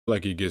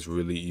Like it gets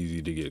really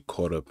easy to get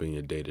caught up in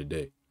your day to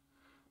day.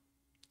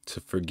 To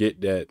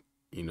forget that,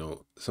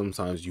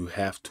 sometimes you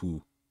have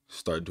to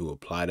start to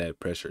apply that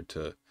pressure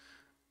to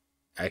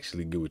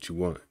actually get what you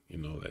want.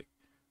 Like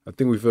I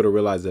think we fail to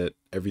realize that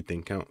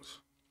everything counts.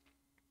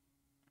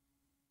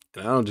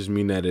 And I don't just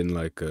mean that in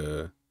like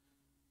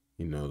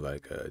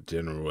like a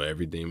general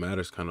everything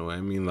matters kind of way.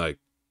 I mean like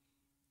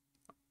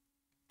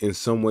in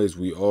some ways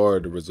we are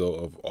the result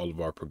of all of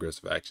our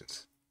progressive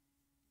actions.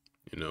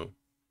 You know,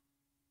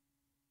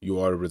 you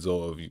are the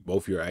result of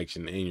both your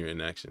action and your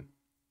inaction.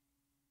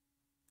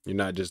 You're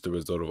not just the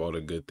result of all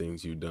the good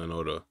things you've done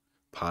or the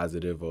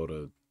positive or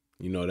the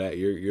that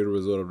you're the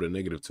result of the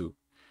negative too.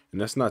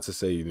 And that's not to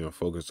say,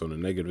 focus on the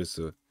negative. It's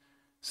to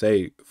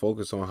say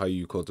focus on how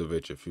you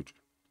cultivate your future.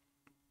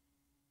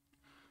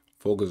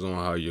 Focus on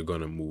how you're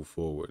gonna move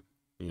forward.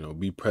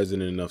 Be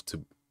present enough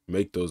to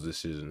make those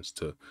decisions,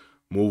 to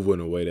move in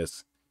a way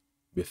that's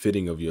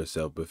befitting of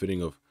yourself,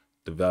 befitting of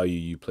the value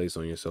you place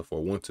on yourself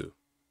or want to.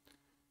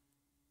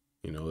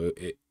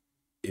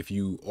 If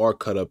you are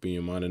cut up in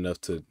your mind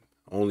enough to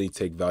only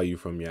take value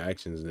from your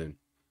actions, then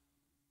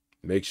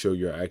make sure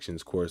your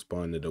actions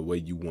correspond to the way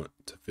you want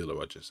to feel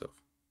about yourself.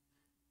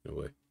 In a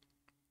way,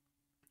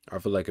 I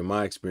feel like in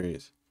my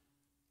experience,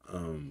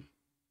 um,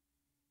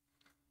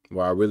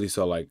 where I really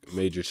saw like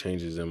major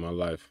changes in my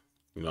life.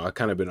 I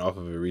kind of been off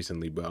of it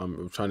recently, but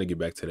I'm trying to get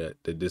back to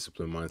that the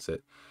discipline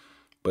mindset.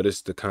 But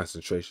it's the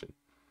concentration.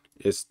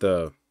 It's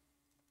the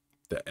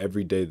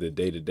everyday, the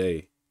day to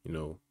day.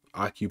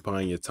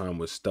 Occupying your time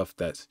with stuff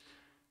that's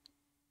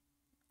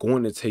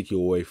going to take you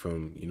away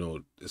from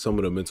some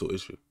of the mental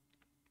issue.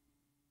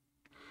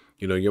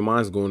 Your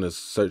mind's going to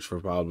search for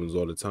problems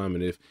all the time,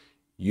 and if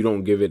you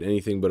don't give it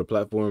anything but a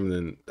platform,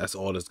 then that's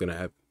all that's going to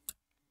happen.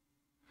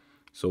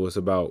 So it's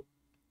about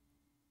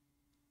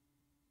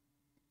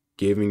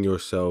giving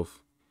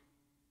yourself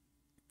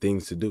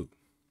things to do,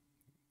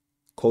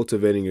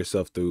 cultivating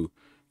yourself through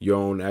your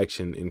own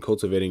action, and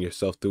cultivating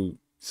yourself through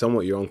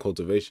somewhat your own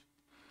cultivation.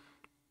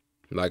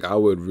 Like I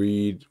would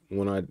read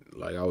when I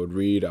would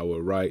read, I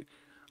would write,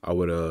 I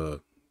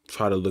would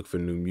try to look for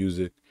new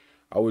music.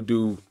 I would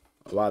do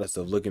a lot of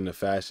stuff, look into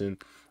fashion.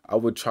 I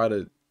would try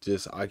to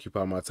just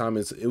occupy my time.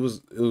 It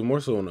was more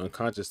so an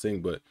unconscious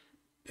thing, but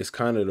it's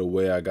kind of the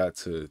way I got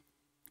to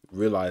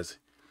realize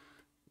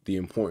the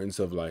importance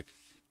of like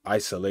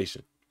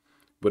isolation.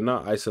 But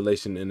not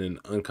isolation in an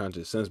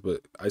unconscious sense,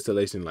 but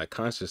isolation like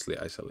consciously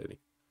isolating.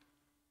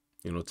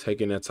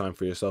 Taking that time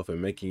for yourself and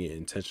making it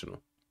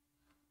intentional.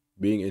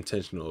 Being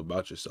intentional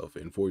about yourself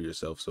and for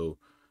yourself, so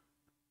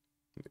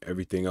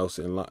everything else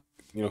in line,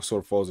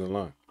 sort of falls in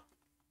line.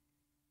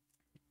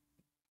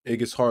 It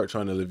gets hard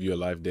trying to live your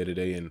life day to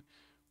day and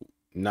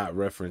not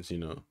reference,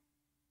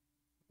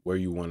 where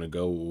you want to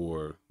go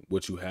or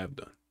what you have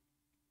done.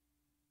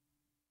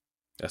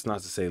 That's not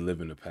to say live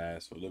in the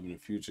past or live in the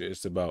future.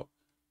 It's about,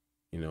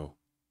 you know,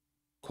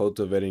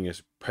 cultivating your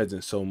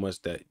present so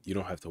much that you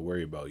don't have to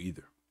worry about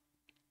either.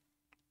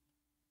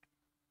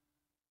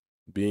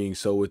 Being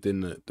so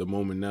within the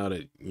moment now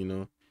that,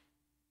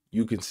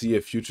 you can see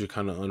a future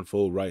kind of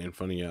unfold right in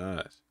front of your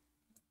eyes.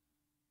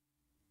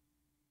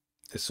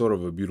 It's sort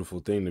of a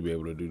beautiful thing to be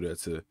able to do that,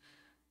 to,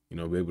 be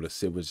able to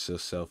sit with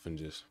yourself and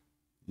just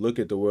look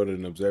at the world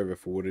and observe it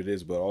for what it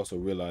is, but also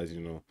realize,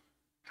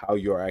 how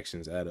your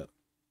actions add up.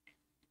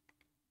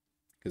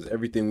 Because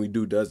everything we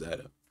do does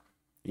add up.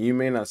 You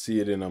may not see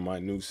it in a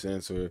minute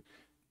sense or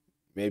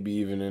maybe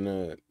even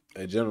in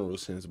a general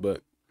sense,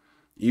 but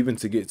even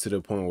to get to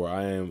the point where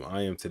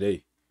I am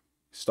today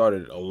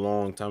started a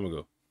long time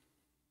ago.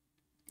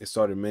 It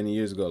started many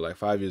years ago, like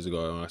 5 years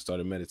ago when I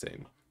started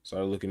meditating.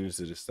 Started looking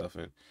into this stuff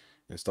and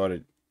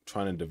started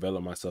trying to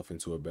develop myself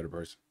into a better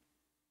person.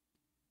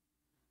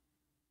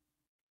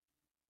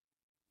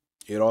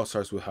 It all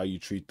starts with how you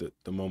treat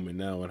the moment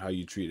now and how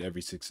you treat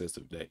every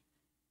successive day.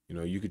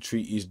 You could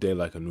treat each day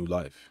like a new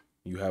life.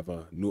 You have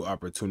a new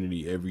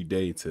opportunity every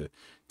day to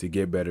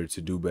get better,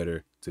 to do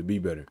better, to be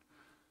better.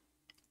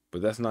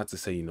 But that's not to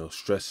say,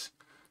 stress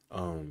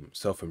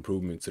self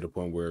improvement to the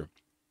point where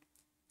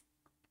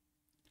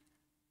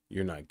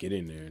you're not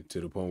getting there,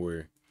 to the point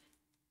where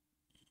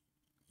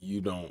you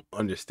don't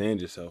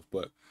understand yourself,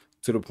 but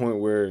to the point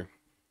where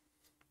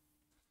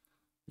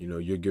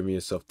you're giving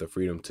yourself the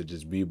freedom to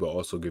just be, but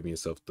also giving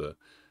yourself the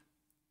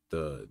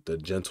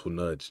gentle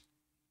nudge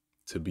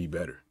to be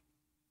better.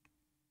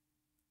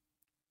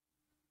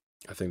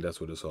 I think that's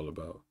what it's all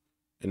about.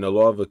 And the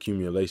law of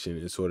accumulation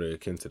is sort of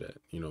akin to that,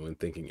 in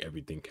thinking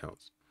everything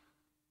counts.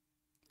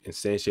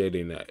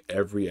 Instantiating that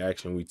every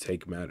action we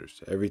take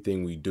matters.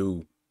 Everything we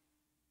do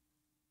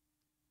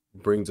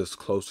brings us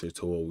closer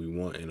to what we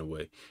want in a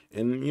way.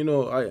 And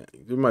I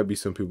there might be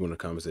some people in the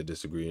comments that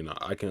disagree, and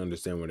I can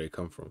understand where they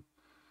come from.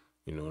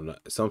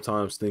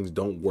 Sometimes things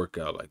don't work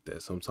out like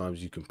that.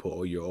 Sometimes you can put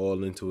all your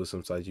all into it.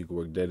 Sometimes you can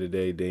work day to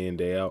day, day in,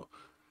 day out,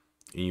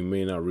 and you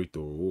may not reap the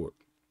reward.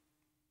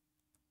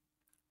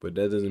 But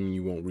that doesn't mean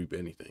you won't reap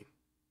anything.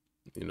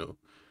 You know,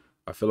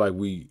 I feel like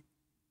we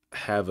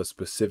have a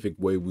specific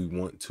way we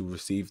want to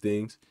receive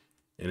things,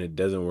 and it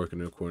doesn't work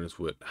in accordance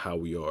with how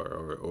we are,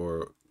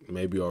 or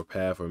maybe our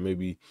path, or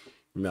maybe,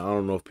 I mean, I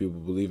don't know if people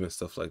believe in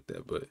stuff like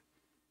that, but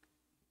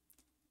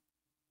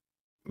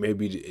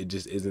maybe it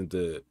just isn't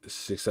the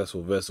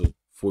successful vessel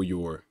for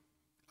your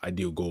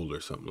ideal goal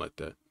or something like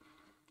that.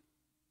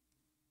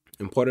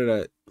 And part of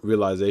that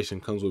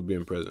realization comes with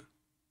being present,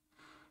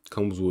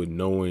 comes with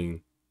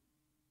knowing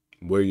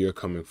where you're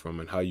coming from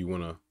and how you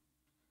want to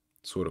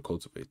sort of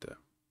cultivate that.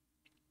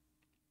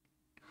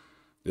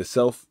 The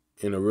self,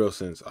 in a real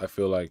sense, I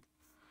feel like,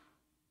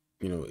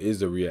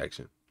 is the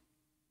reaction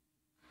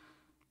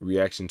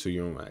to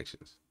your own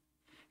actions,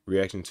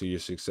 reaction to your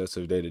success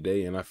of day to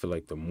day. And I feel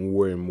like the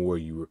more and more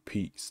you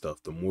repeat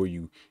stuff, the more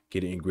you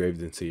get it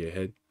engraved into your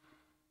head,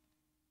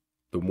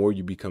 the more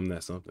you become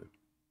that something.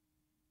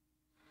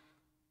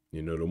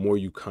 The more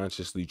you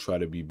consciously try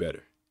to be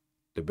better,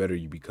 the better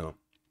you become.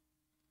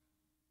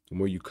 The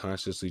more you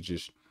consciously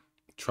just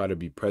try to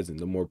be present,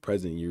 the more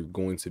present you're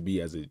going to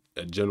be as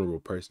a general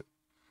person.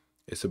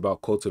 It's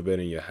about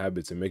cultivating your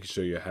habits and making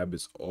sure your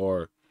habits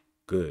are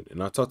good.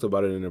 And I talked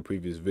about it in a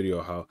previous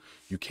video, how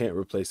you can't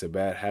replace a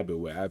bad habit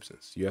with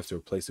absence. You have to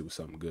replace it with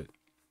something good.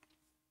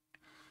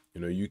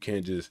 You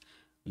can't just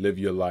live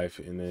your life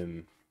and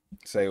then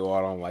say, oh,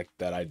 I don't like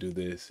that I do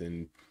this,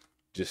 and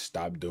just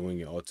stop doing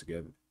it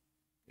altogether.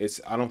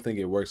 I don't think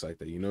it works like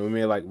that. It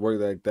may like work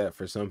like that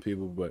for some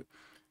people, but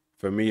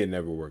for me, it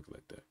never worked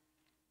like that.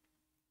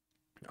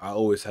 I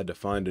always had to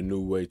find a new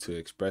way to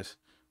express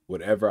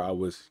whatever I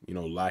was,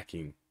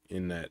 lacking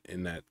in that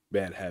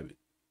bad habit.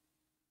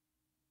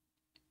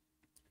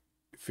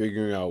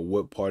 Figuring out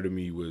what part of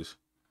me was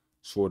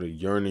sort of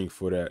yearning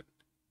for that,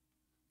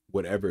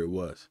 whatever it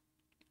was,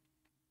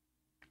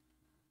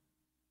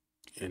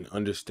 and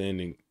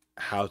understanding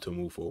how to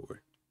move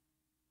forward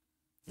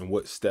and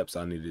what steps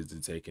I needed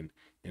to take,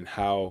 and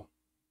how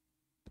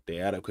they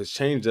add up. Because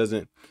change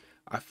doesn't,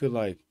 I feel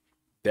like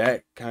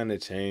that kind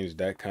of change,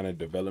 that kind of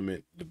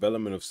development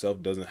of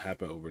self doesn't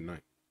happen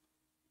overnight.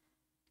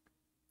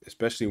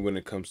 Especially when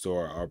it comes to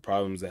our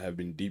problems that have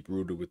been deep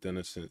rooted within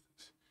us since,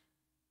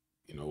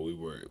 we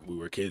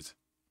were kids.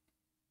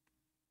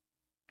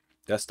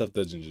 That stuff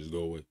doesn't just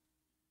go away.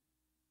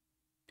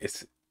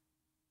 It's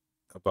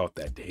about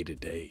that day to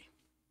day.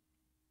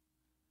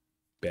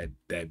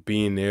 That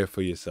being there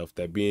for yourself,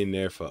 that being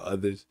there for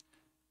others,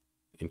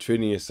 and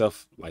treating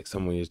yourself like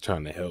someone you're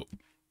trying to help.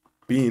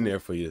 Being there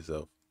for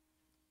yourself.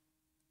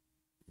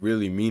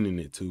 Really meaning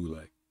it too,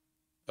 like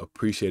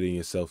appreciating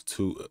yourself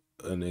to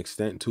an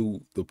extent,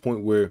 to the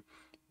point where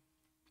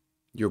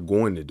you're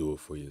going to do it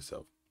for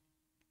yourself.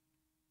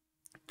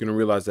 You're gonna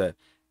realize that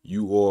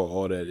you are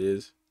all that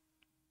is,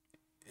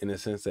 in a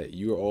sense that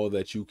you're all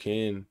that you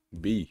can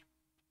be.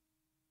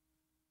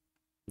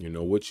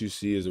 What you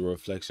see is a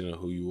reflection of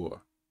who you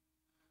are.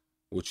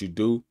 What you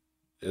do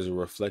is a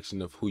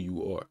reflection of who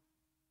you are.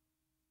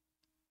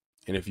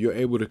 And if you're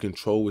able to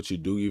control what you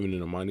do, even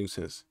in a minute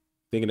sense,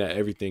 thinking that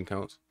everything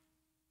counts,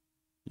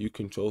 you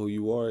control who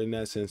you are in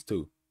that sense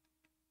too.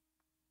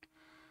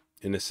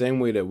 In the same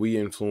way that we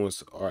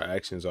influence our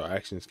actions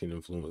can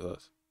influence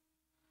us.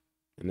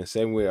 In the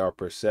same way our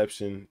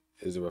perception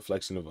is a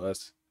reflection of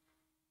us,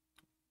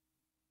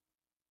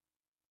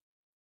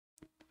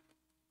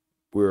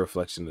 we're a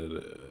reflection of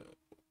the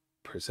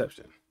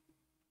perception.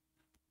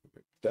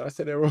 Did I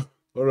say that wrong?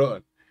 Hold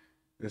on.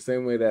 In the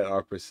same way that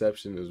our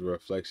perception is a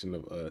reflection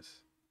of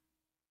us,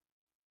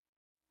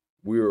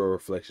 we're a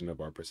reflection of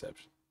our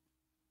perception.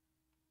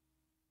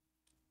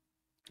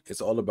 It's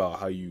all about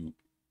how you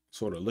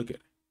sort of look at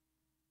it.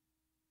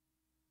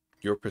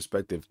 Your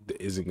perspective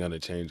isn't going to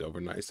change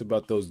overnight. It's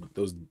about those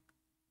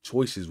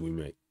choices we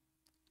make.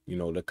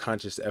 The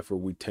conscious effort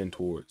we tend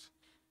towards.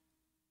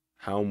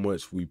 How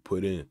much we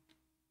put in.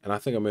 And I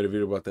think I made a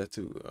video about that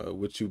too.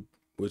 What you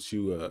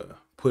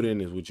put in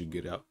is what you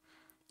get out.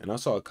 And I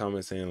saw a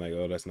comment saying like,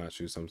 "Oh, that's not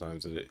true."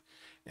 Sometimes it,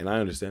 and I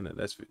understand that.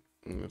 That's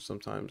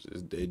sometimes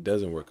it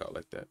doesn't work out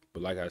like that.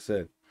 But like I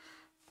said,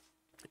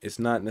 it's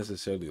not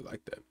necessarily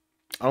like that.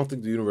 I don't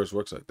think the universe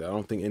works like that. I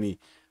don't think any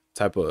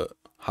type of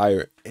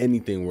higher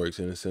anything works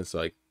in a sense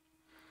like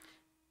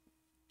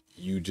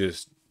you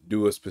just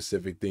do a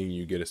specific thing,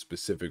 you get a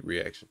specific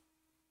reaction.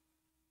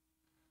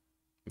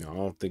 I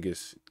don't think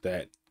it's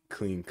that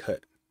clean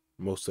cut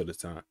most of the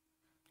time.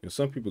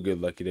 Some people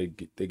get lucky;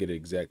 they get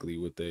exactly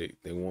what they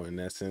want in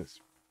that sense.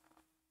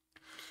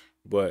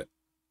 But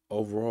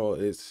overall,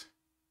 it's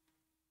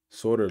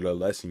sort of the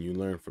lesson you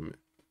learn from it,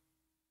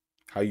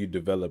 how you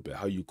develop it,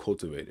 how you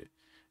cultivate it.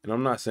 And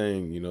I'm not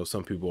saying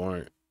some people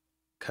aren't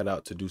cut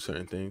out to do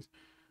certain things,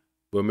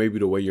 but maybe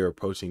the way you're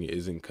approaching it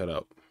isn't cut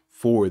out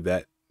for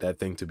that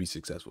thing to be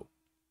successful.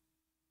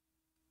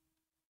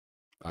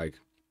 Like,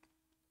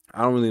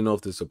 I don't really know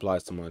if this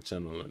applies to my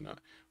channel or not,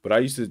 but I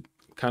used to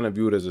kind of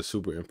view it as a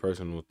super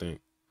impersonal thing.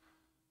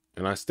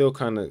 And I still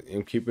kind of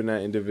am keeping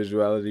that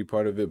individuality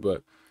part of it,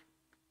 but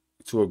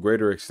to a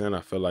greater extent,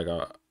 I feel like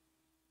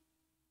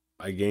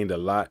I gained a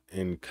lot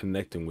in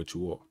connecting with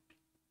you all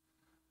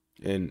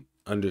and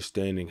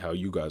understanding how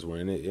you guys were.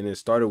 And it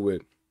started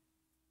with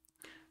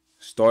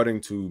starting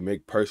to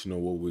make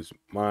personal what was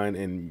mine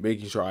and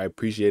making sure I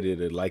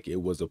appreciated it like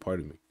it was a part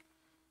of me.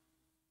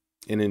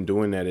 And in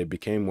doing that, it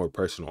became more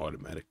personal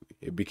automatically.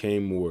 It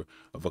became more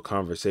of a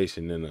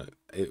conversation than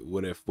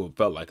what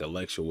felt like a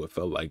lecture, what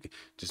felt like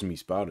just me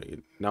spouting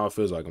it. Now it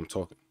feels like I'm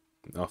talking.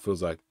 Now it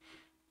feels like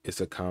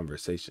it's a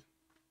conversation.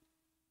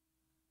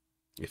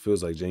 It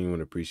feels like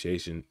genuine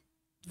appreciation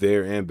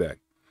there and back.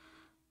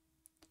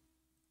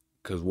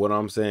 Because what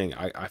I'm saying,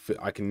 I feel,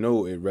 I can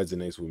know it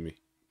resonates with me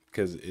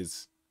because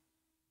it's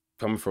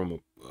coming from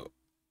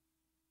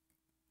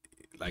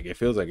like it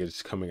feels like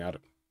it's coming out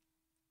of me.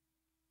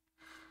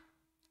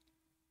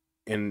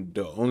 And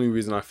the only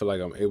reason I feel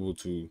like I'm able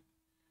to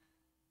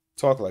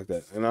talk like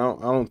that, and I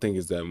don't think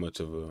it's that much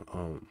of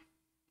a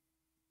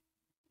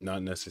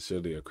not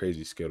necessarily a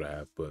crazy skill to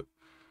have, but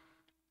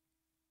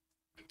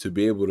to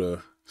be able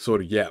to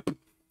sort of yap,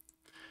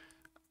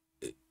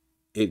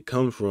 it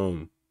comes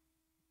from,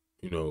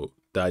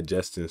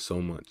 digesting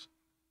so much,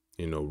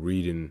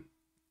 reading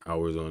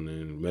hours on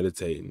end,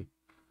 meditating,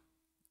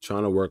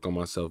 trying to work on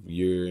myself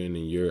year in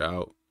and year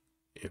out,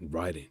 and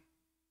writing,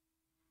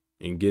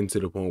 and getting to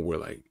the point where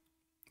like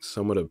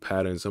some of the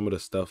patterns, some of the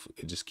stuff,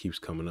 it just keeps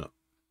coming up,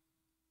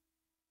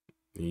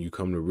 and you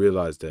come to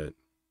realize that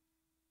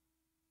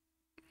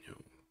you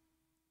know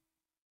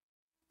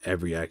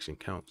every action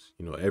counts.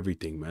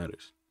 Everything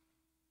matters.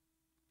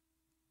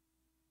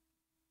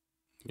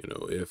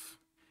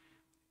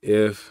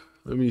 If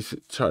let me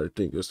try to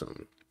think of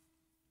something.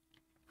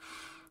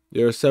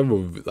 There are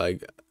several,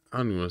 like, I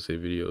don't even want to say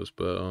videos,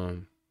 but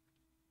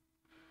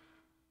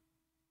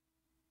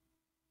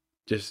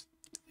just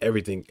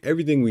everything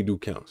we do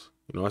counts.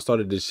 I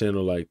started this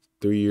channel like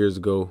 3 years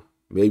ago,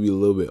 maybe a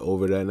little bit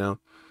over that now,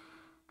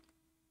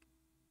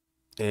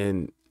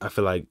 and I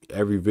feel like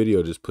every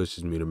video just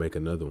pushes me to make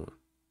another one.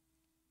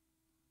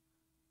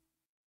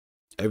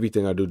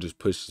 Everything I do just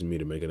pushes me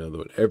to make another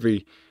one.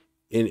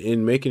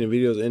 In making the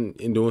videos and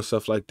in doing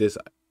stuff like this,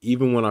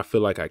 even when I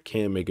feel like I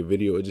can't make a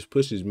video, it just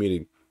pushes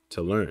me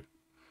to learn.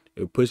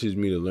 It pushes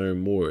me to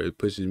learn more. It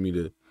pushes me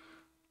to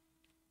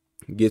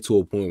get to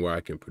a point where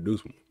I can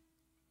produce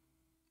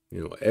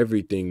more.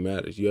 Everything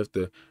matters. You have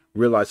to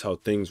realize how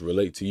things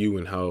relate to you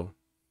and how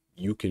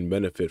you can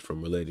benefit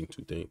from relating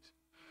to things,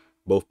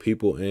 both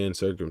people and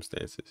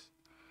circumstances.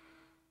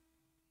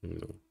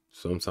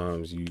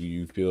 Sometimes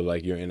you feel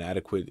like you're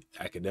inadequate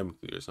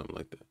academically or something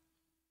like that.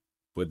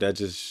 But that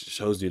just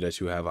shows you that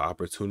you have an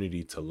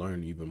opportunity to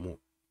learn even more,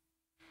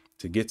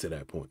 to get to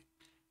that point.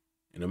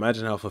 And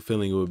imagine how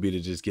fulfilling it would be to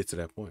just get to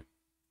that point.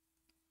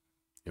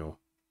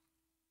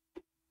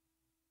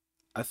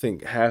 I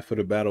think half of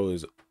the battle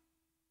is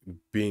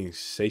being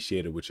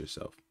satiated with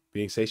yourself,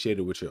 being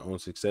satiated with your own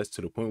success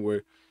to the point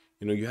where,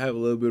 you have a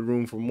little bit of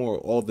room for more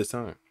all the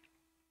time.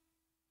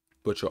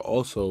 But you're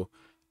also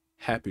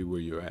happy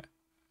where you're at.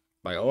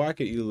 Like, oh, I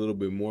could eat a little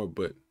bit more,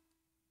 but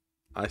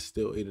I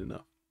still eat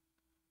enough.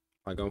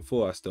 Like, I'm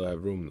full, I still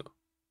have room though.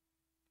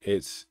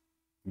 It's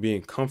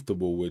being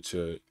comfortable with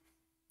your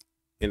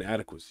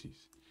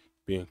inadequacies,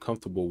 being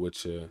comfortable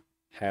with your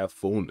half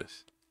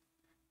fullness.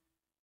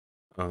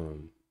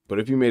 But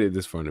if you made it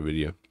this far in the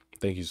video,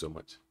 thank you so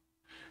much.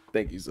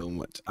 Thank you so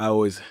much. I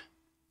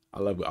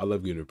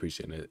love getting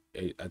appreciated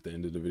at the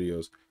end of the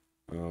videos.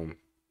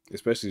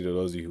 Especially to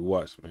those of you who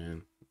watch,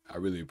 man. I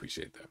really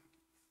appreciate that.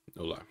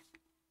 No lie.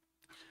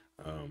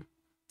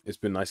 It's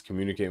been nice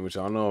communicating with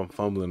y'all. I know I'm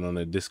fumbling on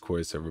the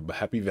Discord server, but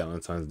happy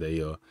Valentine's Day,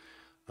 y'all.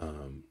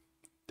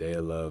 Day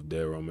of love, day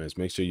of romance.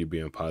 Make sure you're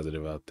being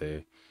positive out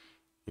there.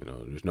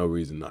 There's no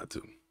reason not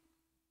to.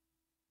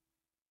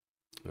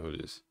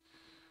 Just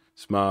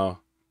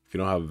smile. If you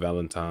don't have a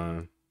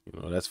Valentine,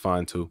 that's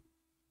fine too.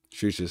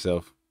 Treat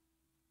yourself.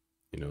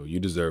 You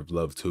deserve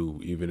love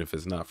too, even if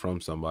it's not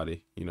from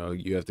somebody.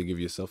 You have to give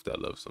yourself that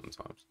love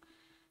sometimes.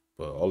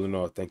 But all in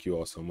all, thank you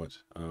all so much.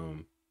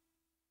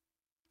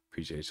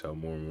 Appreciate y'all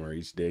more and more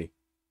each day.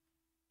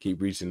 Keep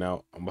reaching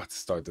out. I'm about to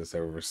start this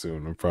server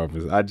soon, I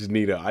promise. I just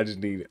need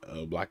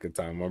a block of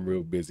time. I'm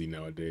real busy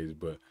nowadays,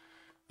 but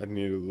I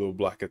need a little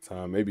block of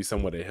time. Maybe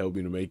someone to help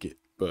me to make it.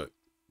 But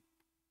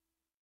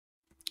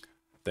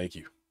thank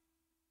you.